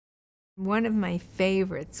One of my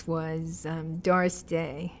favorites was Doris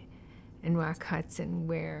Day and Rock Hudson,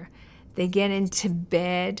 where they get into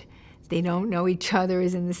bed. They don't know each other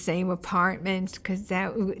is in the same apartment, because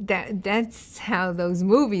that's how those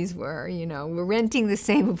movies were, you know. We're renting the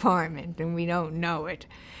same apartment and we don't know it.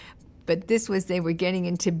 But this was, they were getting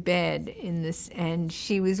into bed in this, and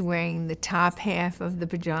she was wearing the top half of the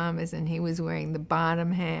pajamas and he was wearing the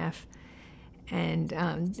bottom half. And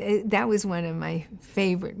that was one of my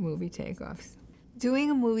favorite movie takeoffs. Doing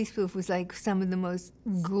a movie spoof was like some of the most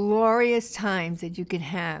glorious times that you could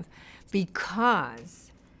have,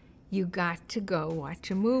 because you got to go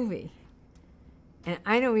watch a movie. And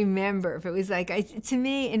I don't remember if it was like, to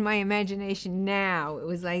me, in my imagination now, it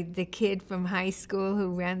was like the kid from high school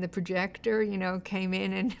who ran the projector, you know, came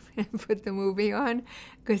in and put the movie on,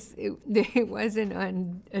 because it wasn't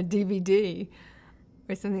on a DVD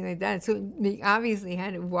or something like that. So we obviously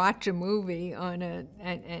had to watch a movie on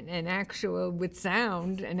an actual, with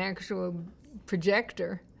sound, an actual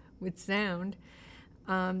projector with sound.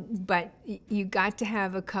 But you got to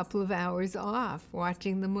have a couple of hours off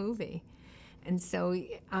watching the movie. And so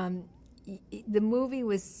the movie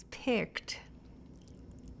was picked,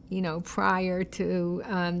 you know, prior to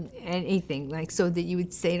anything, like, so that you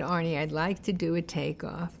would say to Arnie, I'd like to do a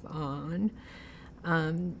takeoff on,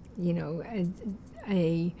 you know,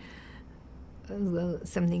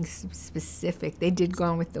 something specific. They did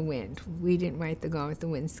Gone with the Wind. We didn't write the Gone with the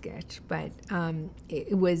Wind sketch, but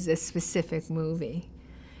it was a specific movie.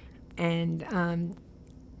 And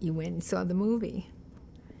you went and saw the movie.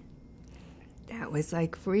 That was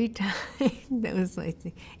like free time. That was like,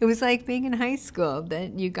 it was like being in high school,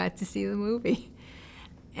 that you got to see the movie.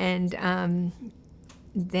 And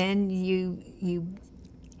then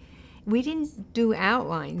we didn't do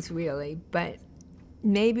outlines really, but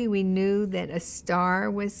maybe we knew that a star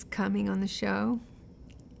was coming on the show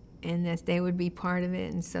and that they would be part of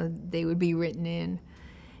it, and so they would be written in.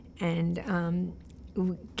 And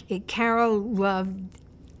Carol loved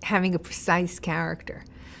having a precise character.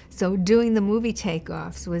 So doing the movie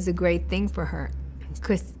takeoffs was a great thing for her,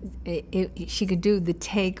 because she could do the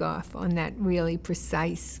takeoff on that really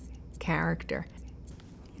precise character.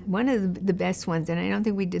 One of the best ones, and I don't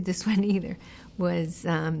think we did this one either, was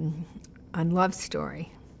on Love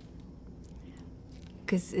Story.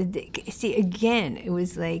 Because, see, again, it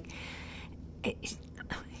was like,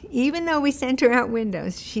 even though we sent her out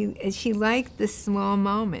windows, she liked the small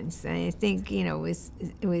moments. And I think, you know,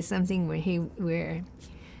 it was something where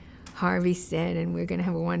Harvey said, and we're going to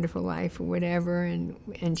have a wonderful life or whatever,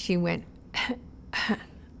 and she went,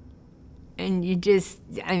 and you just,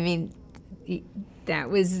 I mean, that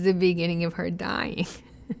was the beginning of her dying.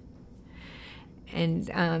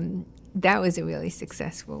 And that was a really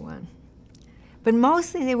successful one. But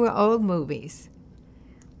mostly they were old movies,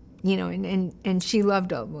 you know, and she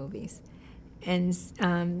loved old movies. And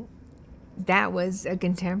that was a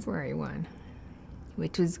contemporary one,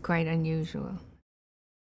 which was quite unusual.